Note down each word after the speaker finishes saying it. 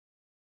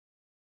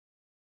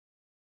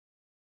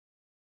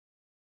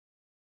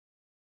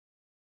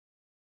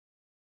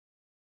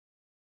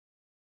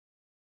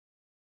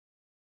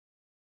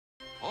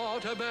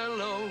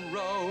Portobello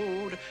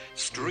Road,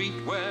 street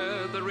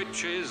where the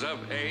riches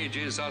of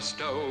ages are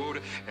stowed.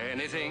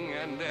 Anything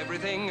and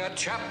everything a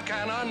chap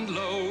can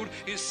unload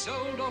is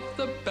sold off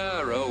the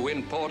barrow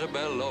in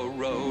Portobello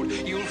Road.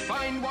 You'll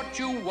find what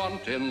you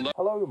want in the...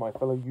 Hello my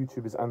fellow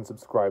YouTubers and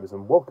subscribers,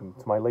 and welcome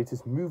to my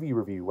latest movie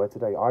review, where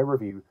today I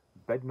review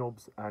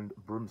Bedknobs and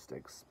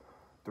Broomsticks,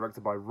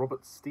 directed by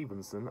Robert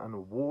Stevenson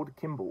and Ward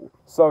Kimbell.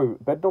 So,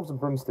 Bedknobs and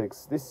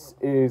Broomsticks, this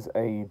is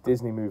a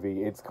Disney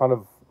movie. It's kind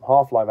of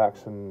half live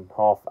action,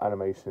 half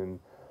animation,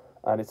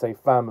 and it's a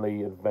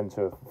family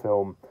adventure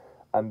film.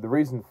 And the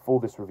reason for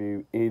this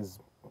review is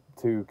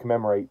to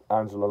commemorate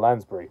Angela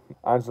Lansbury.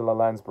 Angela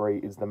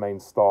Lansbury is the main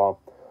star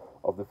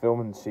of the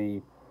film, and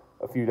she,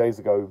 a few days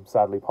ago,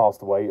 sadly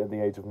passed away at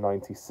the age of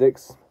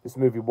 96. This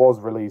movie was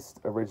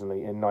released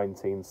originally in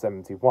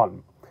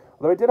 1971.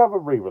 Although it did have a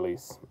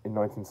re-release in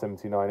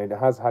 1979, and it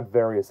has had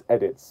various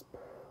edits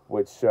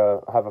which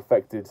have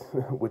affected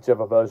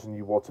whichever version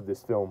you watch of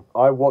this film.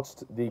 I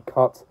watched the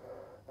cut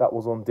that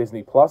was on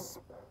Disney+,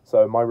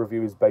 so my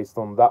review is based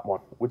on that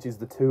one, which is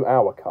the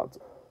 2-hour cut.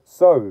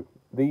 So,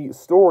 the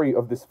story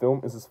of this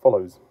film is as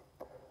follows.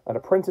 An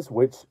apprentice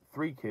witch,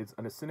 3 kids,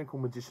 and a cynical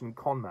magician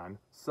conman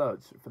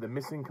search for the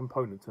missing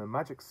component to a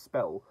magic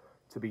spell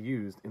to be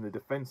used in the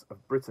defense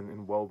of Britain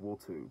in World War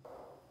II.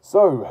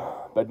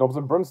 So, Bedknobs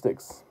and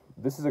Broomsticks.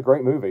 This is a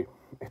great movie.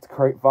 It's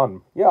great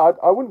fun. Yeah,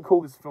 I wouldn't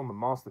call this film a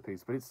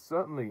masterpiece, but it's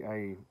certainly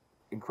a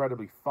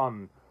incredibly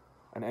fun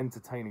and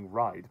entertaining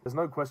ride. There's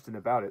no question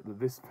about it that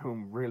this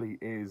film really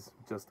is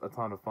just a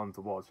ton of fun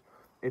to watch.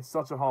 It's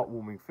such a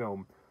heartwarming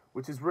film,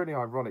 which is really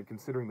ironic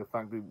considering the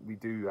fact that we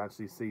do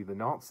actually see the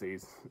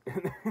Nazis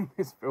in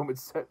this film.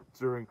 It's set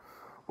during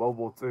World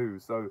War II,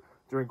 so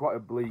during quite a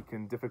bleak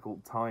and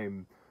difficult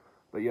time.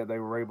 But yeah, they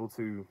were able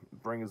to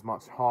bring as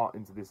much heart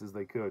into this as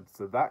they could.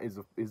 So that is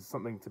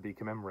something to be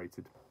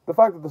commemorated. The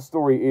fact that the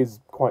story is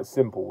quite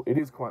simple, it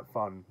is quite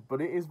fun, but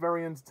it is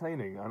very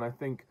entertaining. And I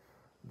think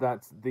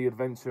that the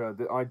adventure,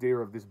 the idea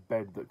of this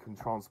bed that can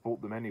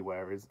transport them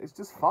anywhere it's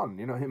just fun.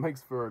 You know, it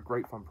makes for a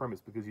great fun premise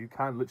because you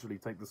can literally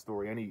take the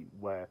story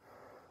anywhere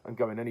and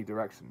go in any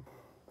direction.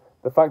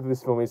 The fact that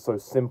this film is so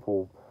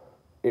simple,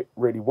 it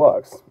really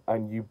works.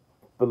 And you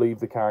believe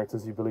the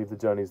characters, you believe the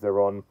journeys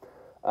they're on,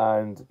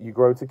 and you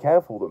grow to care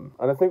for them.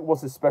 And I think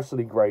what's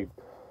especially great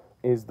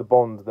is the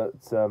bond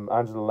that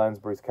Angela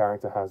Lansbury's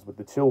character has with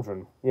the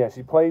children. Yeah,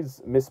 she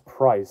plays Miss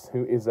Price,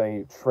 who is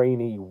a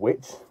trainee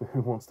witch who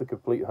wants to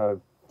complete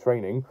her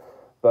training,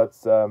 but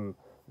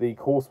the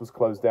course was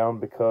closed down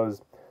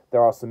because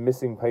there are some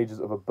missing pages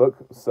of a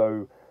book,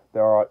 so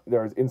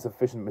there is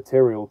insufficient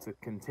material to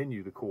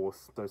continue the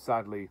course. So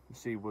sadly,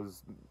 she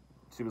was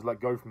let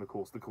go from the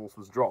course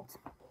was dropped.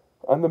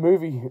 And the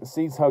movie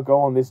sees her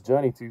go on this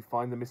journey to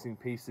find the missing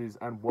pieces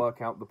and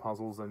work out the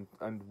puzzles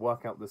and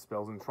work out the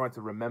spells and try to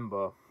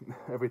remember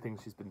everything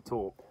she's been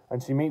taught.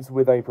 And she meets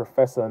with a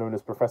professor known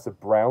as Professor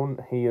Brown.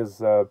 He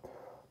is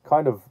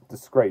kind of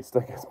disgraced, I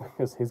guess,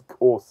 because his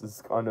course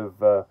is kind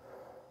of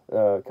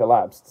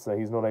collapsed, so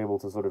he's not able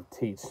to sort of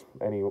teach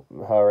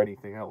her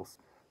anything else.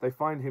 They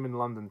find him in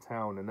London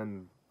town, and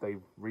then they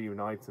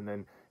reunite, and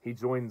then he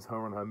joins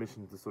her on her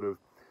mission to sort of,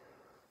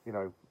 you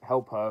know,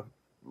 help her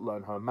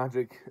learn her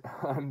magic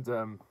and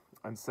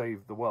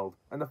save the world.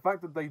 And the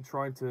fact that they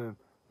tried to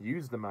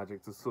use the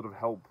magic to sort of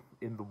help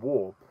in the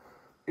war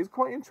is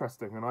quite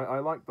interesting, and I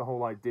like the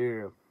whole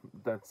idea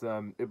that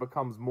it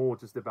becomes more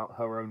just about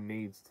her own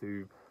needs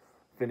to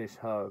finish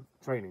her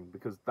training,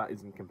 because that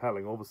isn't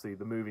compelling. Obviously,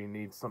 the movie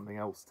needs something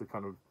else to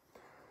kind of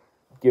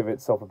give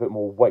itself a bit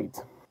more weight.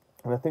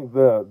 And I think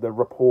the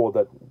rapport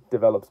that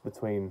develops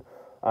between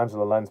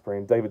Angela Lansbury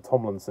and David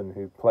Tomlinson,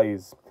 who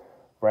plays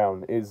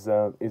Brown, is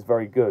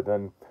very good.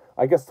 And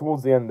I guess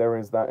towards the end there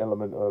is that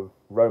element of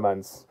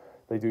romance.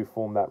 They do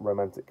form that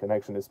romantic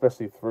connection,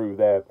 especially through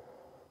their,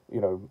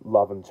 you know,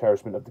 love and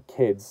cherishment of the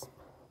kids.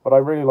 But I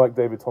really like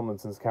David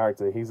Tomlinson's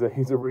character. He's a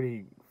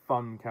really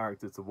fun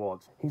character to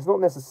watch. He's not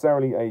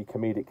necessarily a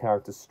comedic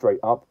character straight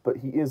up, but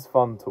he is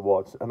fun to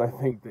watch, and I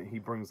think that he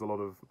brings a lot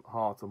of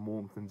heart and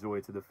warmth and joy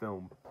to the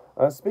film.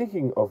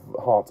 Speaking of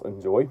heart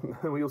and joy,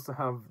 we also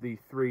have the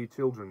 3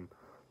 children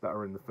that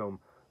are in the film.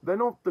 They're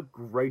not the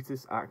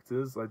greatest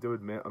actors, I do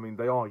admit. I mean,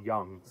 they are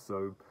young,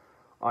 so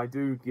I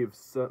do give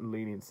certain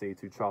leniency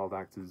to child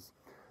actors.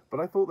 But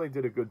I thought they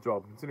did a good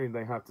job, considering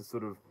they had to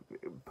sort of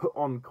put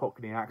on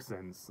Cockney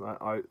accents.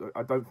 I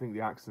don't think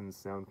the accents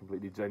sound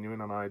completely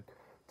genuine, and I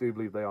do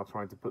believe they are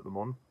trying to put them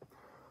on.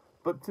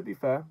 But to be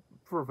fair,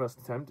 for a first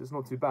attempt, it's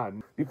not too bad.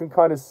 You can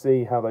kind of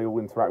see how they all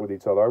interact with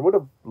each other. I would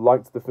have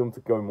liked the film to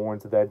go more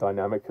into their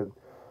dynamic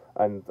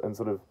and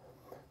sort of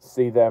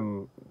see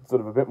them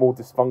sort of a bit more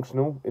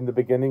dysfunctional in the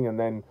beginning and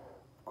then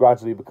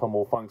gradually become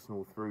more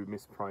functional through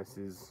Miss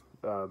Price's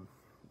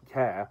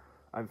care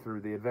and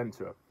through the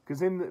adventure.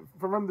 Because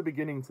from the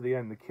beginning to the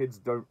end, the kids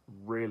don't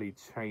really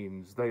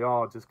change. They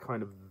are just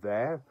kind of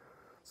there.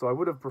 So I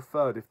would have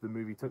preferred if the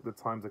movie took the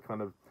time to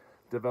kind of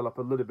develop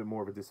a little bit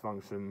more of a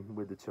dysfunction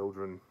with the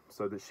children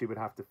so that she would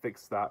have to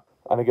fix that.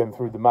 And again,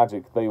 through the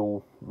magic, they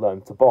all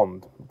learn to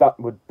bond. That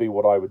would be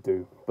what I would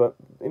do. But,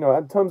 you know,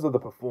 in terms of the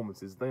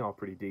performances, they are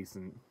pretty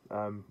decent.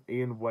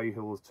 Ian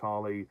Weighill as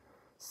Charlie,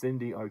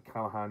 Cindy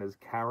O'Callaghan as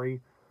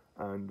Carrie,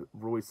 and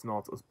Roy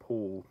Snott as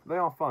Paul. They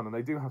are fun, and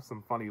they do have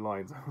some funny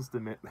lines, I must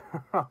admit.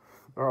 There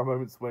are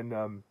moments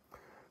when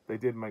they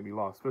did make me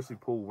laugh, especially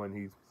Paul when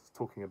he's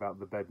talking about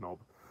the bedknob.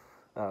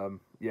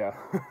 Yeah.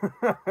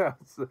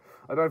 So,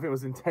 I don't know if it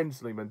was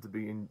intentionally meant to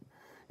be an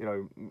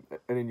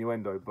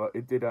innuendo, but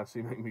it did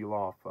actually make me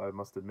laugh, I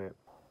must admit.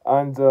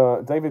 And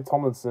David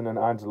Tomlinson and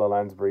Angela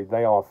Lansbury,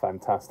 they are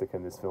fantastic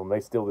in this film.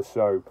 They steal the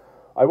show.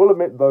 I will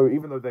admit, though,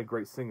 even though they're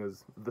great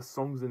singers, the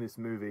songs in this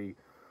movie,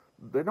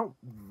 they're not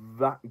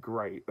that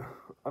great.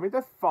 I mean,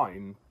 they're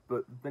fine,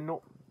 but they're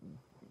not,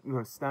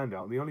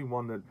 standout. The only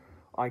one that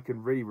I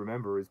can really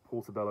remember is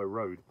Portobello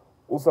Road.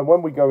 Also,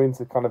 when we go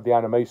into kind of the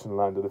animation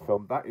land of the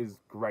film, that is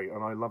great,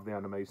 and I love the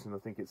animation. I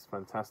think it's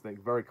fantastic,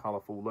 very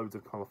colourful, loads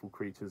of colourful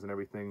creatures and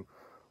everything.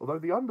 Although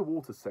the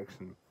underwater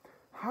section,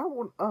 how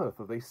on earth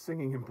are they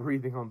singing and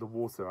breathing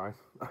underwater? I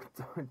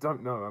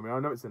don't know. I mean, I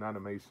know it's an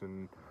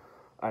animation,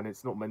 and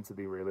it's not meant to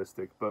be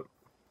realistic, but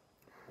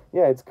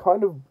yeah, it's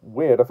kind of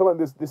weird. I feel like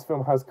this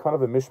film has kind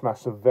of a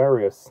mishmash of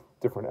various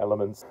different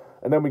elements.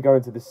 And then we go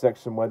into this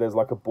section where there's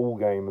like a ball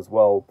game as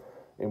well,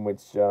 in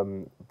which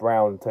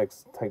Brown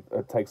takes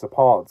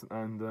apart,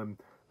 and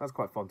that's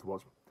quite fun to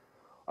watch.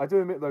 I do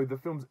admit, though, the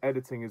film's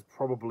editing is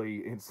probably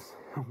its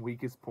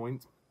weakest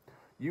point.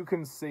 You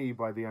can see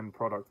by the end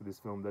product of this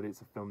film that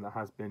it's a film that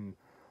has been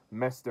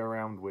messed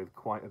around with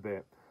quite a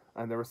bit,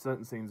 and there are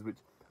certain scenes which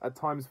at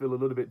times feel a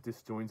little bit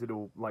disjointed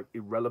or like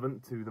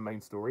irrelevant to the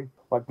main story.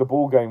 Like the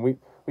ball game, we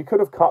could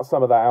have cut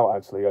some of that out,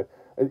 actually.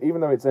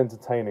 Even though it's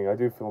entertaining, I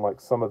do feel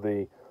like some of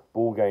the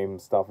ball game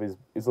stuff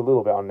is a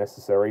little bit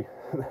unnecessary.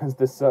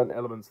 There's certain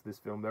elements of this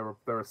film. There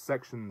are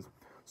sections,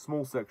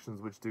 small sections,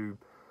 which do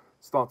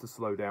start to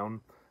slow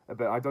down a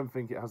bit. I don't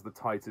think it has the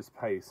tightest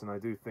pace, and I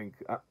do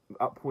think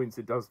at points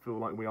it does feel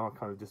like we are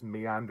kind of just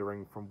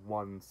meandering from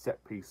one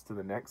set piece to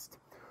the next,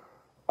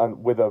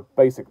 and with a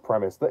basic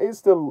premise that is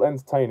still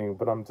entertaining.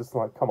 But I'm just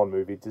like, come on,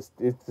 movie, just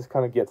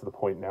kind of get to the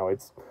point now.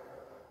 It's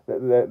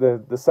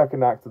the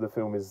second act of the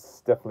film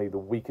is definitely the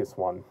weakest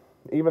one.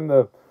 Even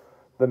the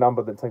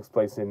number that takes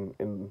place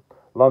in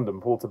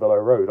London, Portobello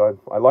Road,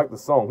 I like the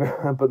song,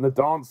 but the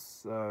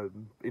dance,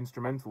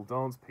 instrumental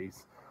dance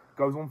piece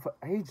goes on for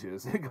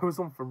ages. It goes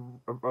on for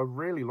a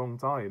really long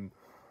time,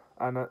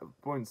 and at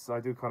points I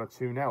do kind of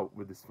tune out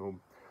with this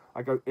film.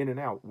 I go in and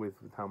out with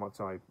how much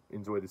I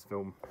enjoy this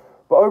film.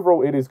 But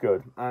overall, it is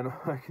good, and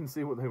I can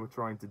see what they were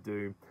trying to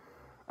do.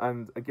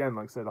 And again,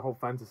 like I said, the whole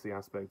fantasy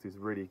aspect is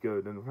really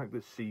good, and the fact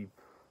that she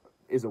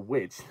is a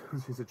witch,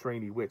 she's a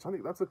trainee witch, I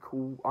think that's a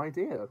cool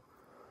idea.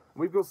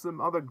 We've got some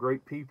other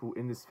great people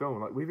in this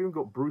film. Like, we've even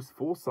got Bruce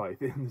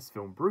Forsyth in this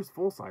film. Bruce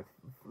Forsyth,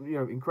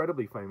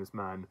 incredibly famous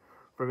man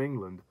from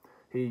England.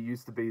 He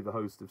used to be the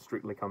host of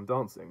Strictly Come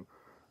Dancing.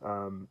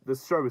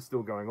 This show is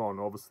still going on,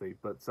 obviously,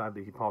 but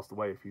sadly he passed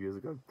away a few years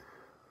ago.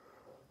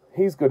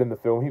 He's good in the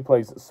film. He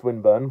plays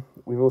Swinburne.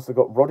 We've also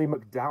got Roddy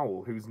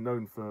McDowell, who's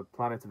known for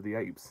Planet of the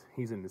Apes.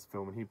 He's in this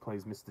film, and he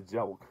plays Mr.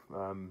 Jelk.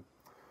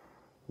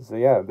 So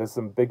yeah, there's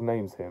some big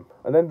names here.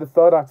 And then the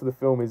third act of the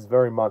film is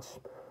very much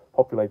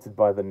populated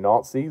by the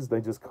Nazis. They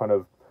kind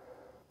of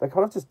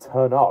just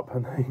turn up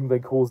and they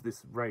cause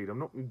this raid. I'm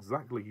not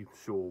exactly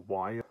sure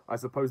why. I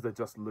suppose they're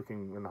just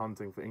looking and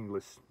hunting for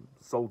English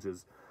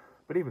soldiers.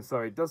 But even so,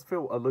 it does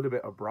feel a little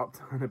bit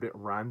abrupt and a bit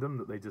random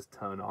that they just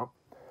turn up.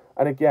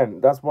 And again,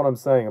 that's what I'm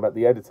saying about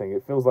the editing.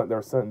 It feels like there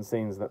are certain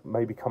scenes that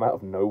maybe come out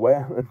of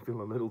nowhere and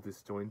feel a little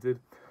disjointed.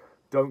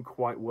 Don't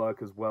quite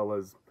work as well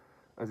as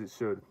it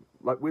should.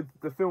 Like with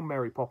the film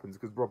Mary Poppins,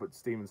 because Robert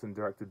Stevenson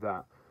directed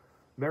that.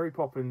 Mary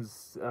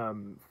Poppins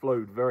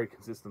flowed very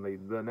consistently.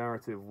 The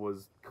narrative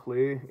was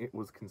clear, it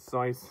was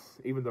concise.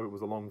 Even though it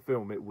was a long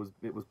film, it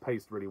was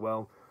paced really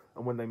well.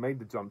 And when they made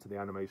the jump to the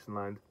animation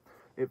land,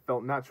 it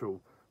felt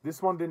natural. This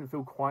one didn't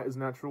feel quite as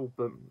natural,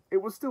 but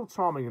it was still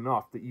charming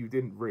enough that you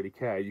didn't really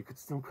care. You could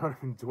still kind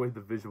of enjoy the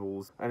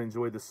visuals and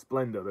enjoy the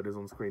splendor that is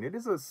on screen. It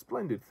is a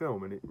splendid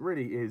film, and it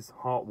really is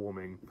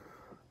heartwarming.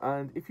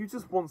 And if you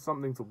just want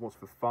something to watch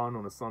for fun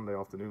on a Sunday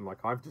afternoon like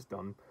I've just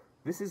done,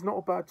 this is not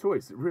a bad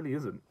choice. It really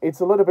isn't. It's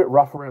a little bit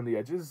rough around the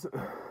edges.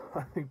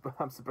 I think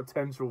perhaps a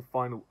potential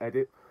final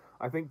edit.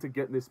 I think to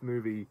get this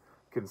movie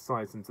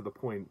concise and to the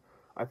point,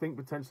 I think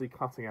potentially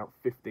cutting out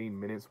 15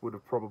 minutes would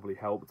have probably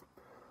helped.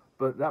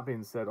 But that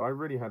being said, I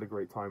really had a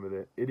great time with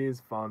it. It is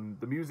fun.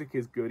 The music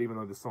is good, even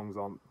though the songs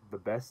aren't the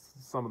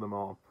best. Some of them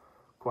are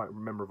quite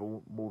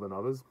memorable, more than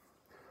others.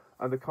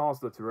 And the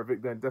cast are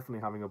terrific. They're definitely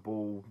having a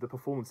ball. The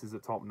performances are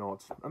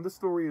top-notch. And the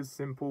story is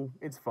simple.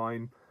 It's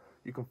fine.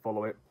 You can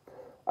follow it.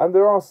 And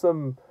there are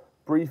some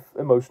brief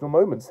emotional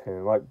moments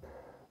here. Like,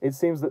 it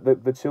seems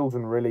that the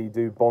children really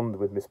do bond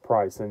with Miss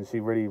Price, and she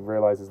really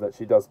realises that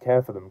she does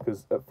care for them,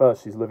 because at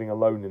first she's living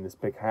alone in this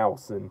big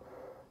house, and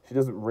she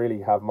doesn't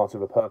really have much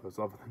of a purpose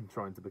other than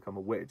trying to become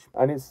a witch.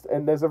 And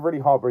there's a really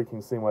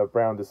heartbreaking scene where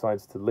Brown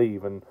decides to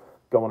leave, and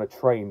go on a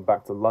train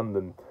back to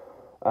London,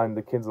 and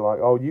the kids are like,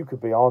 "Oh, you could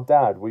be our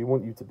dad. We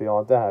want you to be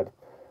our dad."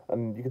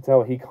 And you can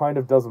tell he kind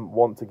of doesn't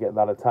want to get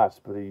that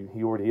attached, but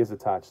he already is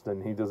attached,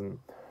 and he doesn't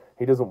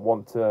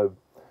want to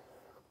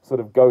sort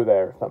of go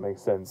there, if that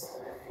makes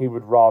sense. He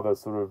would rather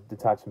sort of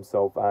detach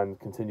himself and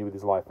continue with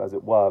his life, as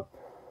it were.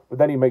 But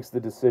then he makes the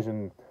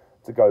decision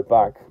to go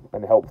back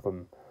and help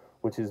them,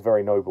 which is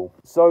very noble.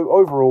 So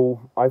overall,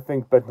 I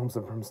think Bedknobs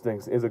and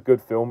Broomsticks is a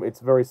good film. It's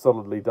very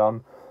solidly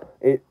done.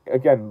 It,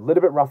 again, a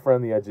little bit rough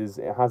around the edges.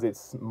 It has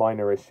its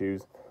minor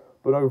issues.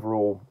 But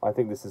overall, I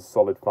think this is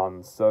solid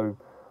fun. So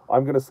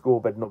I'm going to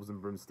score Bedknobs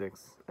and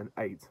Broomsticks an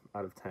 8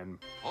 out of 10.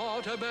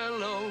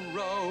 Portobello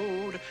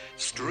Road,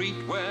 street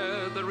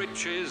where the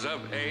riches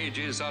of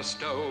ages are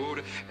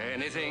stowed.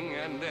 Anything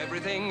and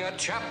everything a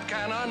chap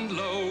can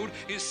unload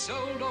is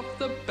sold off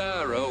the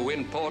barrow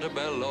in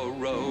Portobello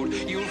Road.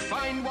 You'll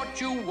find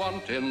what you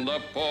want in the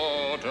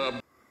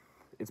Portobello.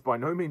 It's by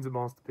no means a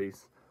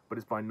masterpiece, but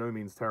it's by no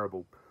means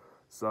terrible.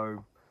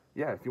 So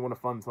yeah, if you want a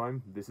fun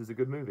time, this is a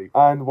good movie.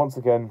 And once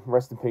again,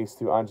 rest in peace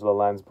to Angela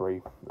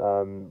Lansbury.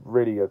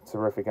 Really a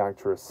terrific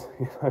actress,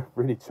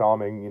 really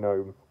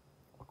charming,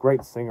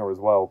 great singer as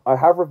well. I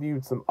have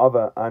reviewed some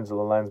other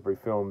Angela Lansbury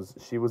films.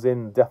 She was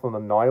in Death on the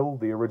Nile,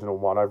 the original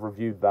one. I've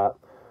reviewed that.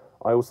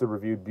 I also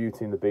reviewed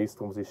Beauty and the Beast.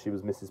 Obviously, she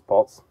was Mrs.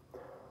 Potts.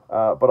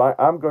 But I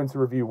am going to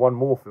review one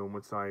more film,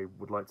 which I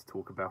would like to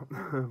talk about,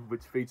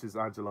 which features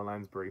Angela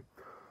Lansbury.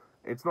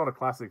 It's not a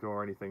classic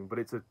or anything, but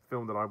it's a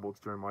film that I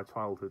watched during my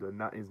childhood, and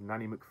that is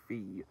Nanny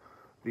McPhee.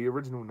 The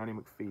original Nanny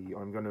McPhee.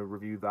 I'm going to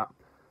review that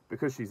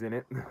because she's in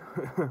it,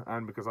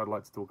 and because I'd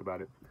like to talk about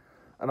it.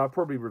 And I'll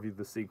probably review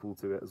the sequel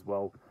to it as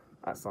well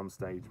at some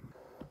stage.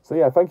 So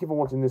yeah, thank you for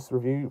watching this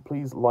review.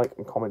 Please like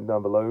and comment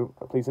down below.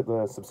 Please hit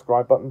the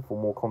subscribe button for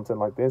more content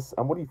like this.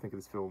 And what do you think of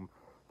this film?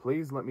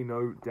 Please let me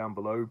know down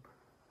below,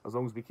 as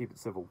long as we keep it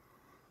civil.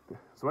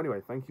 So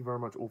anyway, thank you very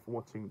much all for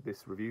watching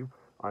this review.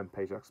 I'm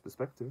Pajak's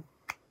Perspective.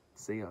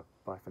 See ya.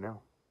 Bye for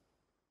now.